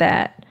scholars think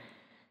that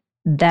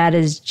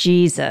is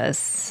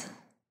Jesus.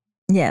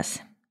 Yes.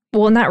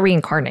 Well, not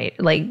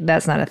reincarnate. Like,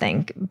 that's not a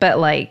thing. But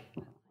like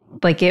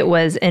it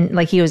was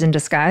he was in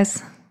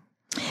disguise.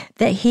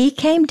 That he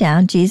came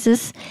down,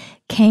 Jesus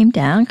came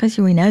down, because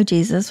we know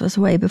Jesus was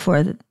way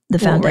before the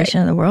foundation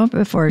of the world,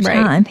 before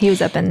time. He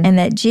was up in... And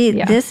that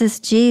this is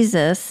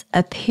Jesus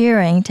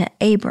appearing to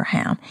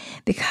Abraham.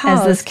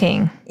 Because, as this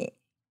king.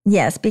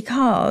 Yes,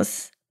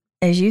 because,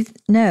 as you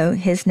know,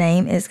 his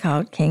name is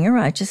called King of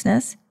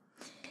Righteousness.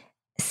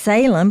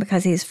 Salem,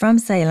 because he's from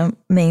Salem,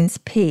 means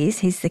peace.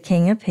 He's the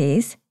King of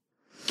Peace.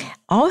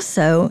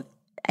 Also,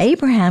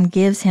 Abraham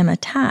gives him a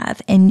tithe,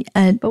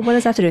 but what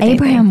does that have to do with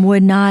Abraham anything?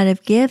 would not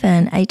have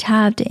given a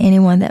tithe to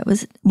anyone that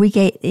was.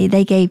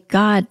 They gave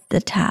God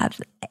the tithe.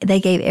 They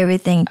gave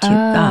everything to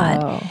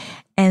God,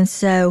 and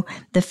so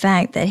the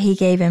fact that he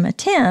gave him a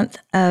tenth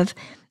of,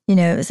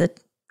 it was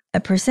a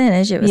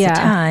percentage. It was a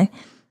tithe,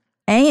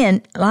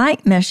 And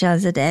like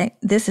Melchizedek,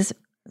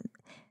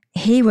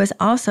 he was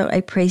also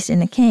a priest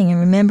and a king. And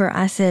remember,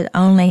 I said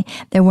only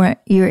you were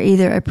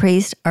either a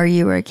priest or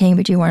you were a king,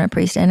 but you weren't a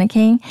priest and a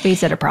king. We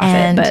said a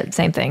prophet, but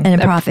same thing.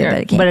 And a prophet,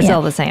 but a king. But it's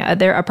all the same.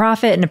 They're a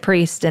prophet and a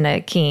priest and a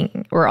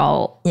king. We're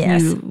all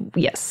yes.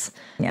 Yes.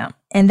 Yeah.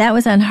 And that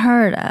was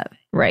unheard of.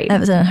 Right. That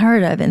was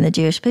unheard of in the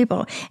Jewish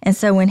people. And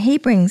so when he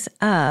brings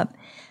up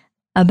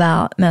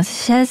about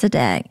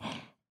Melchizedek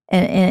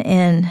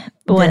and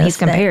when he's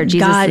compared,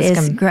 Jesus God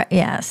is great.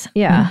 Yes.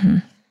 Yeah. Mm-hmm.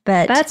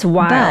 But that's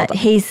wild.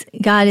 But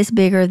God is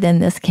bigger than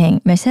this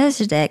king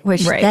Melchizedek,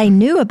 which they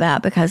knew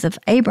about because of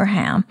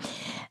Abraham.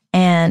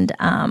 And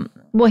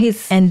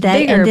he's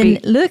bigger. And then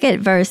look at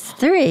verse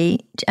 3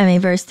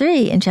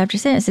 in chapter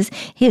 7. It says,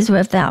 he is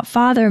without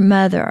father,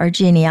 mother, or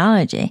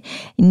genealogy.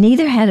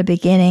 Neither had a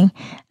beginning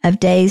of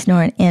days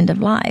nor an end of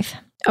life.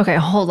 Okay,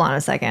 hold on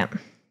a second.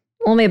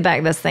 Let me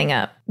back this thing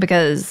up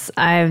because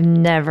I've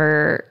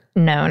never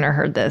known or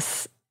heard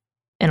this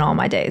in all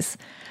my days.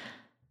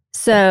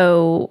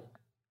 So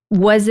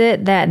was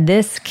it that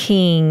this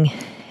king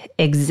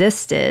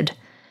existed,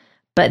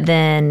 but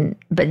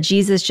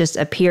Jesus just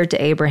appeared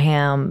to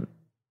Abraham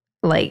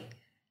like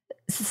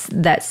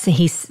that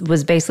he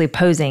was basically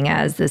posing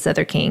as this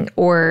other king,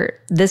 or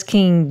this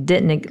king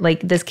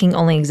this king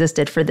only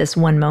existed for this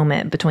one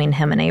moment between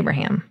him and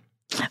Abraham?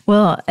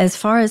 Well, as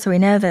far as we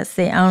know, that's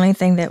the only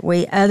thing that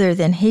we, other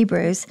than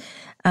Hebrews,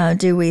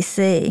 do we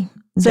see.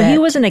 So he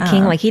wasn't a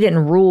king, he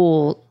didn't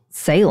rule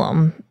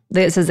Salem.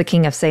 It says the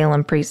king of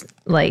Salem, priest,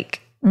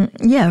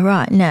 yeah,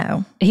 right,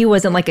 no. He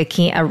wasn't like a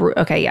king.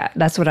 Okay, yeah,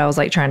 that's what I was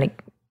trying to,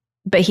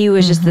 but he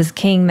was just this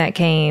king that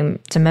came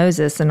to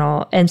Moses and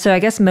all. And so I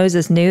guess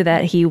Moses knew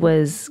that he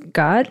was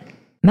God?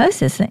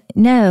 Moses,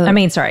 no. I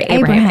mean, sorry,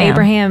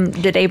 Abraham.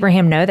 Did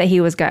Abraham know that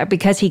he was God?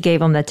 Because he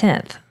gave him the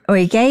 10th. Or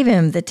he gave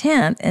him the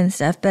 10th and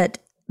stuff, but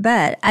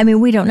I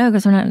mean, we don't know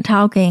because we're not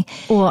talking.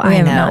 Well,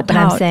 I know, but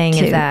I'm saying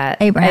is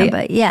that Abraham,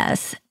 but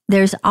yes,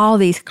 there's all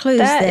these clues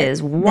that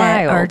is wild.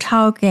 That are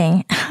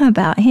talking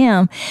about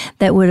him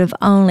that would have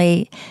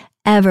only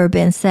ever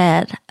been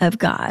said of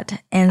God.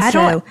 And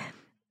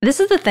this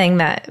is the thing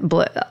that,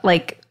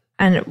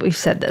 and we've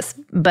said this,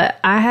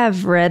 but I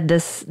have read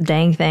this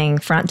dang thing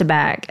front to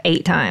back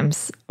 8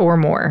 times or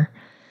more.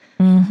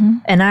 Mm-hmm.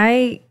 And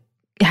I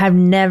have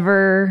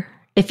never,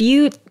 if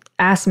you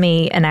asked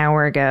me an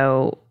hour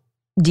ago,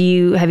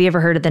 have you ever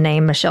heard of the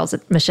name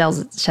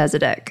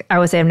Melchizedek? I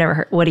would say I've never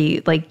heard. What? I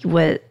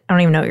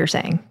don't even know what you're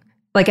saying.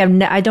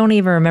 I don't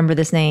even remember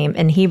this name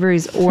in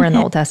Hebrews or in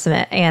the Old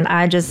Testament. And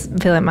I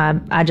just feel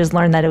I just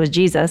learned that it was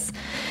Jesus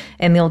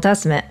in the Old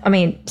Testament. I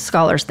mean,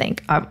 scholars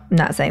think. I'm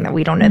not saying that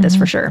we don't know this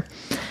for sure.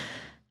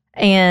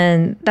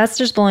 And that's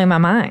just blowing my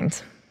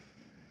mind.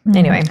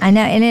 Anyway. I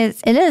know, and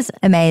it is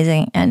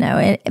amazing. I know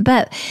it,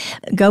 but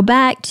go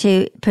back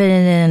to put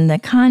it in the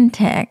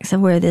context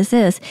of where this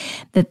is,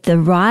 that the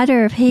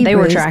writer of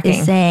Hebrews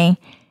is saying,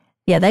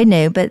 yeah, they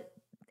knew, but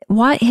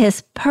what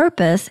his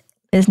purpose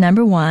is,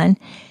 number one,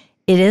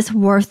 it is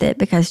worth it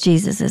because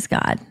Jesus is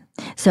God.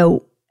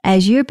 So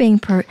as you're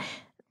being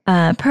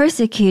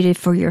persecuted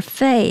for your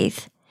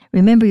faith,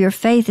 remember your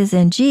faith is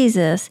in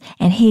Jesus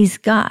and he's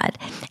God.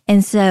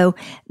 And so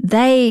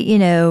they,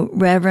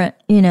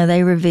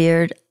 they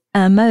revered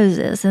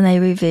Moses, and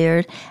they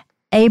revered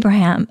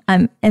Abraham,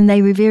 and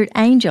they revered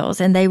angels,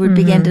 and they would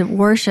begin to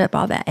worship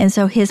all that. And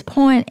so his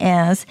point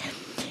is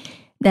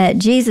that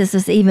Jesus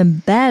is even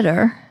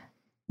better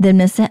than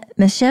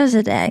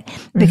Melchizedek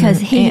because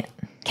he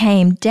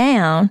came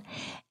down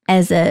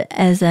as again.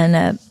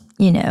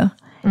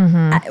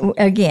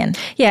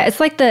 Yeah, it's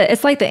like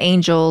the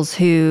angels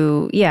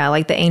who,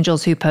 the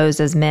angels who posed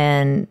as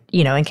men,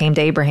 and came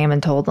to Abraham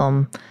and told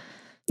them,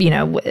 he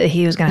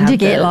was going to have to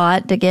get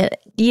Lot, to get.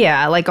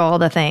 Yeah, all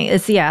the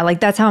things. It's,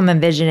 that's how I'm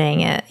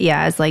envisioning it.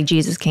 Yeah, it's like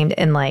Jesus came to,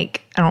 and I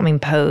don't mean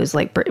pose,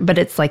 but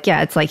it's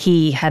it's like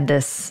he had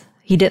this,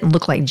 he didn't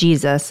look like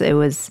Jesus. It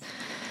was,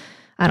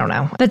 I don't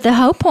know. But the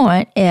whole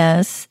point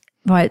is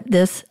what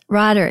this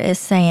writer is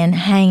saying,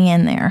 hang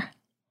in there.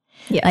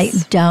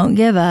 Yes. Don't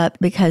give up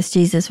because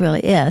Jesus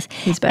really is.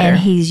 He's better. And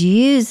he's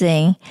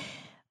using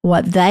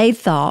what they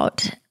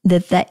thought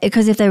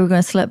because if they were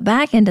going to slip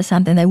back into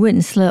something, they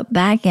wouldn't slip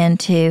back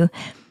into,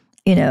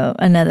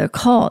 another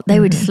cult. They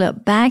would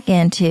slip back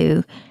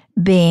into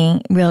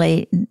being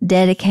really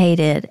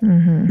dedicated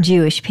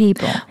Jewish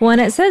people. Well,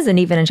 and it says, and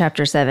even in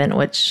chapter 7,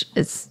 which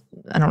is,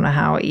 I don't know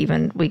how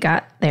even we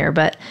got there,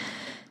 but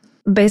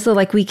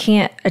basically we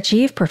can't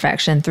achieve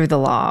perfection through the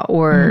law,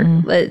 or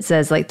it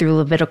says through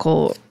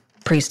Levitical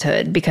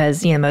priesthood,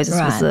 because, Moses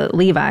was a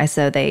Levi.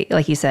 So they,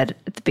 like you said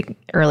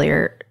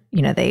earlier,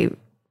 they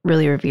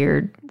really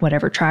revered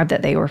whatever tribe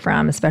that they were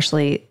from,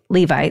 especially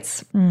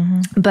Levites.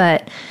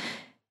 But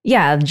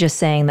yeah, just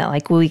saying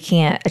that we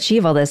can't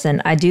achieve all this.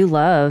 And I do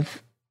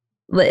love,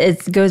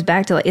 it goes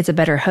back to it's a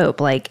better hope.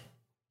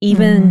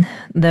 Even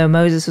though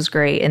Moses was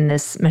great and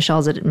this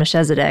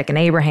Melchizedek and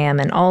Abraham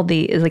and all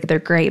they're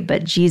great,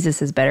 but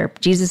Jesus is better.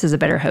 Jesus is a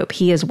better hope.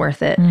 He is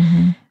worth it.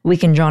 We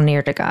can draw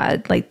near to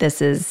God.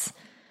 This is,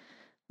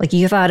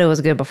 you thought it was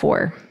good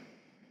before.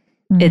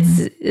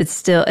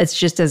 it's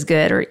just as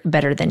good or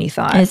better than you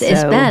thought. It's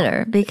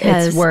better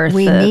because it's worth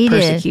we the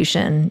needed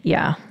persecution.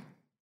 Yeah.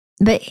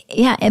 But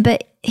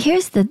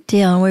here's the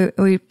deal. And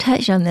we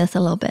touched on this a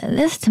little bit.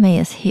 This to me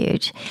is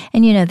huge.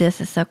 And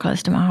this is so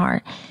close to my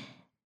heart.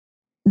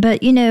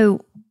 But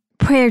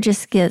prayer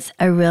just gets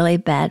a really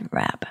bad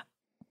rap.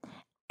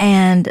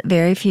 And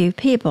very few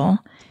people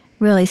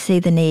really see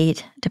the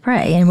need to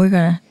pray. And we're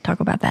going to talk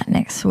about that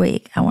next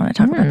week. I want to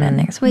talk about that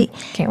next week.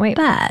 Can't wait.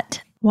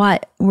 But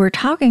what we're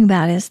talking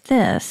about is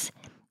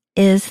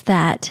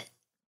that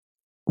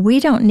we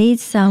don't need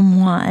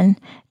someone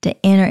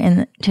to enter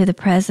into the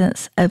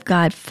presence of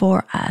God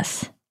for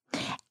us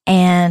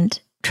and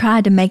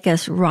try to make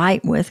us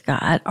right with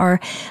God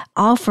or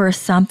offer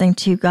something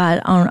to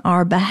God on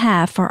our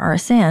behalf for our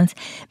sins,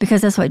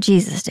 because that's what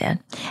Jesus did.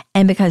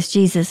 And because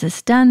Jesus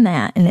has done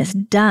that and it's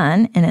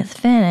done and it's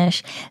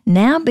finished,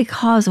 now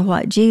because of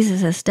what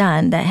Jesus has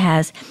done that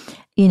has,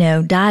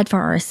 died for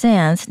our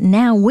sins,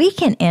 now we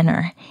can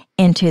enter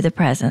into the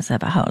presence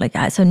of a holy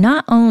God. So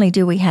not only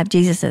do we have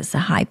Jesus as the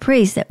high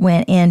priest that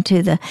went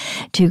into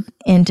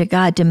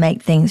God to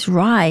make things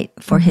right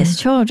for his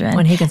children.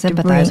 When he can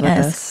sympathize with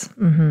us.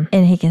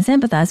 And he can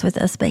sympathize with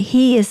us, but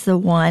he is the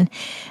one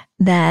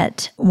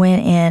that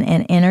went in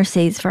and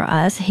intercedes for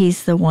us.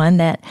 He's the one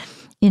that,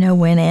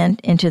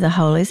 went into the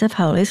holies of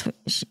holies.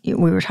 We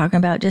were talking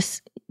about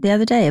just the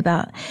other day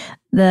about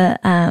the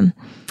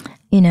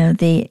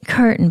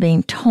curtain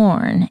being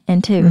torn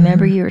in two.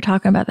 Remember you were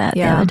talking about that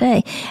the other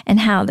day, and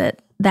how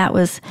that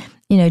was,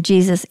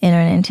 Jesus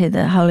entering into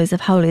the holies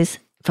of holies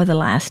for the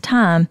last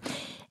time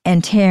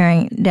and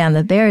tearing down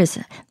the barriers.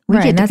 We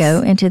get to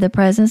go into the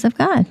presence of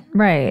God.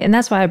 Right. And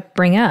that's why I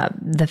bring up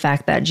the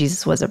fact that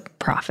Jesus was a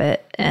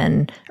prophet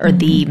or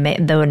the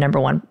number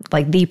one,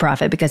 like the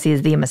prophet, because he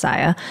is the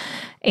Messiah.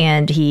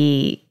 And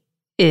he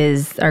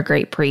is our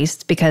great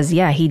priest because,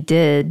 he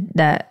did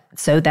that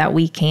so that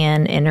we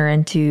can enter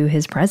into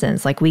his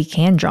presence. Like we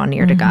can draw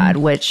near to God,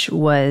 which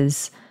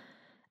was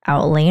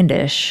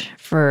outlandish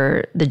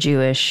for the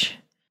Jewish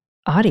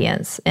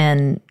audience.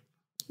 And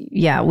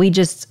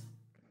it's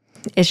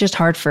just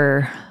hard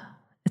for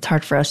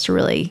us to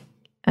really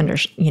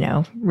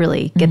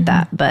really get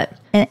that. But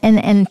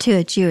and to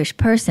a Jewish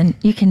person,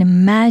 you can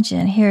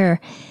imagine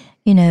here,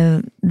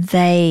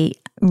 they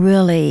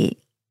really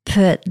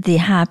put the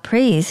high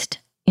priest,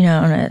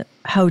 on a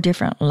whole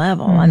different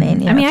level. I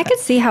mean, I could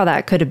see how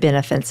that could have been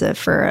offensive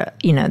for,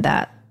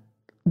 that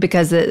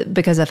because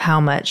of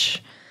how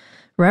much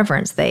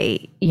reverence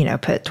they,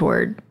 put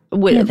toward,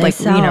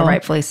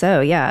 rightfully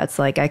so. Yeah. It's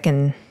like, I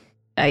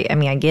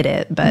get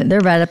it, but they're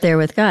right up there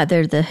with God.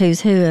 They're the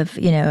who's who of,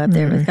 up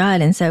there with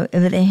God. And so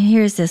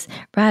here's this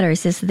writer. It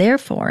says,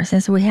 therefore,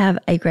 since we have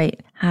a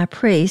great high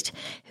priest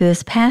who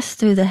has passed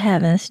through the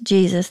heavens,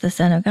 Jesus, the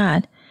Son of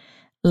God,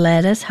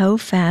 let us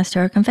hold fast to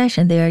our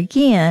confession. There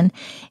again,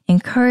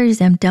 encourage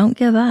them. Don't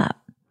give up.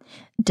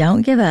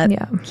 Don't give up.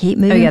 Yeah. Keep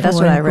moving forward. That's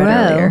what I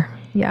read earlier.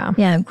 Yeah.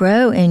 Yeah.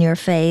 Grow in your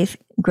faith.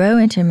 Grow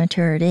into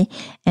maturity.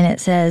 And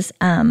it says,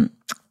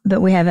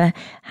 but we have a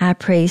high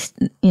priest,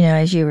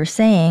 as you were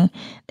saying,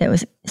 that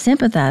was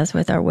sympathized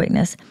with our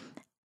weakness,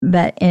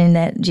 but in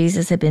that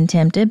Jesus had been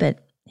tempted, but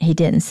he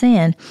didn't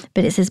sin.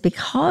 But it says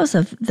because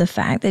of the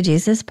fact that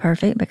Jesus is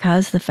perfect,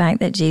 because of the fact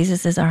that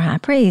Jesus is our high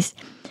priest,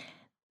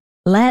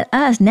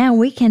 now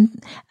we can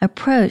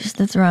approach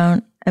the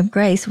throne of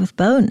grace with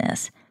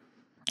boldness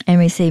and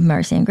receive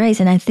mercy and grace.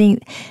 And I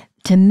think,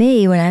 to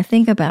me, when I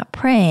think about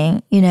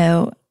praying,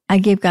 I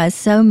give God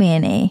so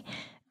many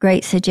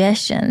great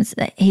suggestions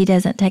that he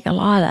doesn't take a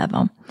lot of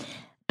them.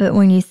 But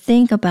when you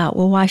think about,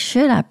 well, why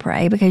should I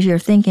pray? Because you're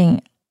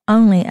thinking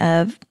only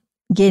of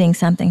getting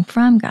something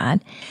from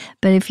God.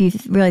 But if you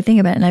really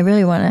think about it, and I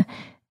really want to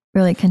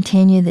really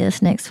continue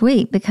this next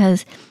week,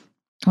 because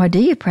why do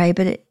you pray?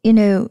 But,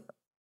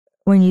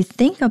 when you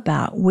think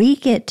about, we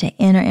get to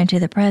enter into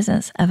the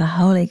presence of a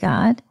holy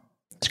God,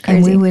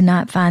 and we would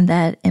not find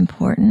that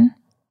important,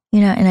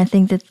 and I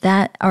think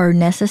that are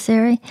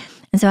necessary.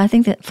 And so I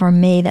think that for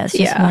me, that's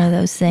just one of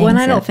those things. Well, and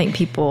I don't think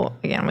people,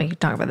 again,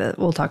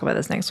 we'll talk about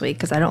this next week,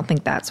 because I don't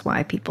think that's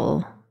why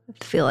people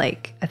feel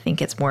like, I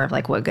think it's more of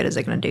like, what good is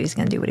it going to do? He's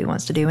going to do what he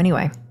wants to do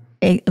anyway.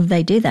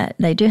 They do that.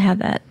 They do have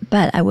that.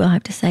 But I will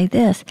have to say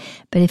this,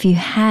 but if you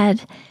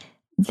had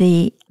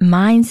the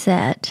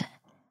mindset,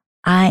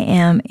 I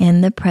am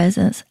in the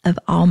presence of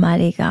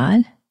Almighty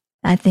God,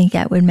 I think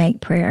that would make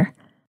prayer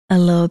a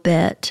little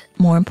bit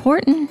more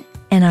important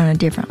and on a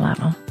different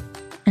level.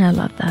 And I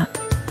love that.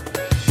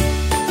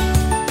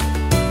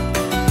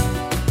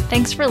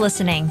 Thanks for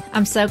listening.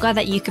 I'm so glad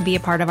that you could be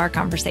a part of our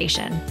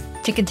conversation.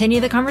 To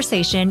continue the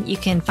conversation, you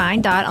can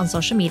find Dot on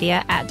social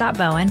media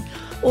 @.bowen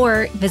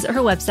or visit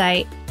her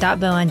website,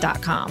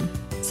 .bowen.com.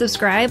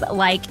 Subscribe,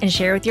 like, and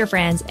share with your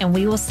friends, and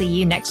we will see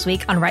you next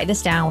week on Write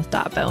This Down with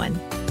Dot Bowen.